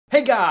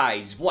Hey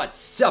guys,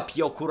 what's up?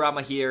 Yo,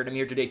 Kurama here, and I'm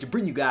here today to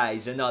bring you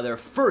guys another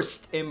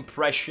first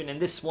impression, and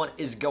this one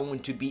is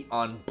going to be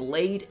on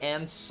Blade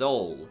and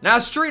Soul. Now,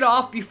 straight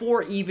off,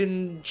 before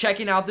even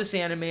checking out this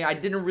anime, I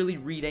didn't really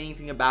read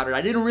anything about it.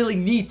 I didn't really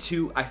need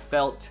to, I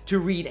felt, to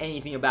read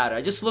anything about it.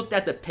 I just looked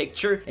at the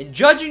picture, and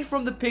judging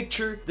from the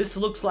picture, this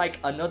looks like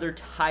another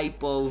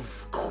type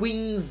of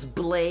Queen's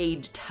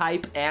Blade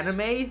type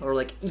anime, or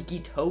like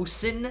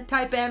Ikitosen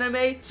type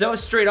anime. So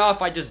straight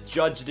off, I just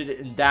judged it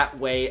in that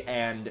way,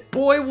 and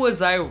boy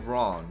was I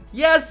wrong.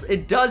 Yes,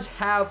 it does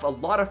have a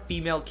lot of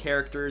female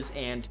characters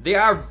and they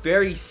are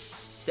very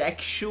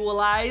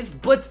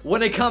sexualized, but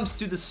when it comes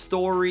to the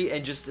story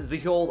and just the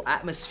whole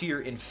atmosphere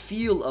and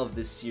feel of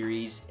this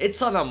series,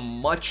 it's on a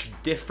much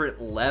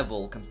different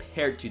level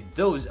compared to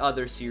those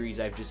other series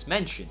I've just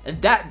mentioned. And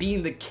that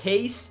being the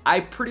case, I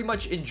pretty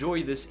much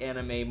enjoy this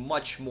anime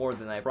much more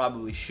than I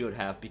probably should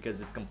have because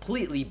it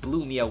completely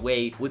blew me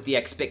away with the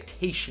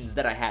expectations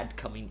that I had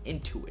coming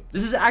into it.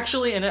 This is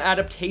actually an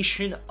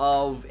adaptation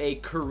of a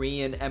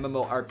Korean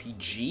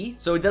MMORPG,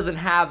 so it doesn't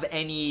have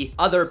any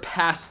other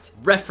past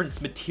reference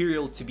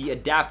material to be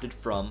adapted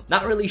from.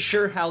 Not really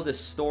sure how the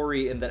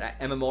story in the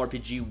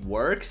MMORPG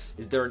works.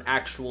 Is there an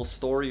actual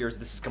story, or is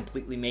this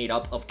completely made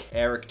up of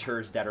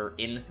characters that are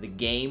in the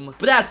game?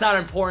 But that's not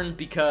important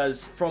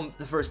because from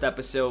the first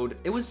episode,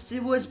 it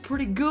was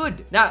pretty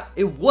good. Now,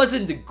 it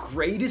wasn't the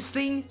greatest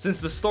thing since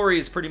the story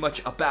is pretty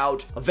much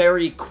about a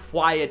very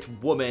quiet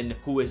woman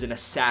who is an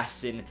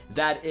assassin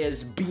that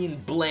is being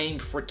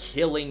blamed for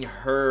killing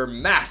her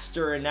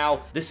master, and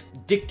now this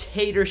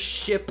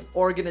dictatorship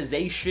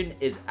organization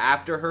is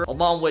after her,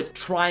 along with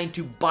trying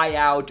to buy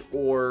out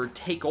or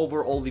take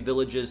over all the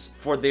villages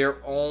for their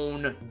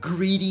own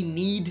greedy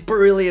need. But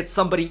really, it's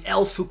somebody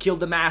else who killed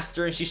the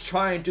master, and she's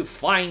trying to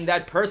find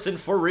that person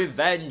for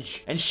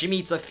revenge, and she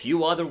meets a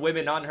few other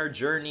women on her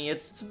journey.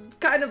 It's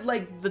kind of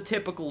like the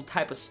typical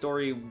type of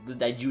story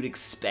that you'd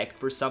expect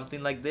for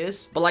something like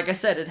this. But like I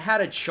said, it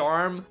had a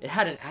charm, it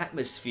had an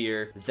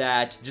atmosphere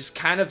that just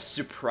kind of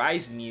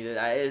surprised me,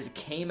 that it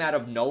came out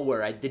of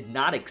nowhere. I did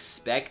not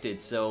expect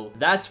it, so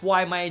that's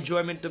why my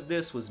enjoyment of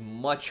this was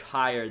much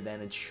higher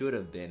than it should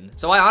have been.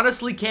 So I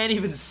honestly can't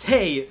even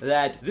say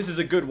that this is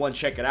a good one.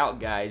 Check it out,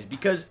 guys,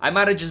 because I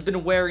might have just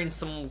been wearing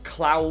some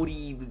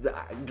cloudy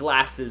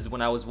glasses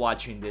when I was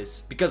watching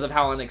this because of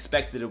how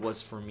unexpected it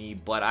was for me.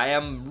 But I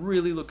am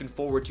really looking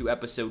forward to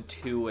episode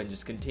 2 and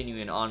just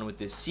continuing on with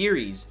this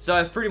series. So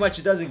if pretty much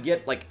it doesn't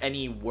get like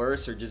any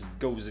worse or just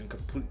goes in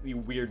completely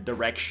weird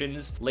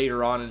directions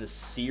later on in the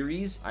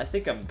series, I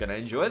think I'm gonna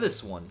enjoy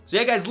this one. So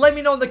yeah, guys, let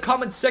me know in the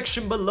comment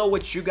section below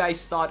what you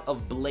guys thought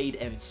of Blade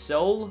and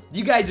Soul. Do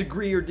you guys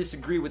agree or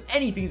disagree with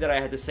anything that I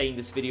had to say in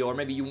this video, or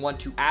maybe you want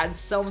to add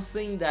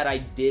something that I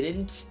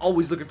didn't?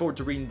 Always looking forward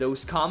to reading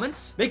those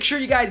comments. Make sure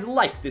you guys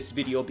like this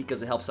video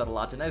because it helps out a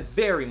lot and I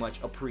very much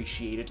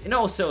appreciate it. And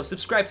also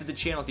subscribe to the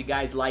channel if you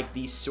guys like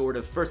these sort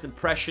of first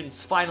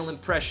impressions, final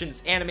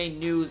impressions, anime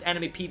news,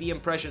 anime PV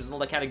impressions, and all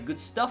that kind of good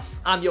stuff.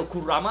 I'm Yo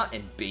Kurama,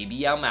 and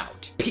baby, I'm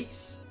out.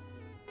 Peace.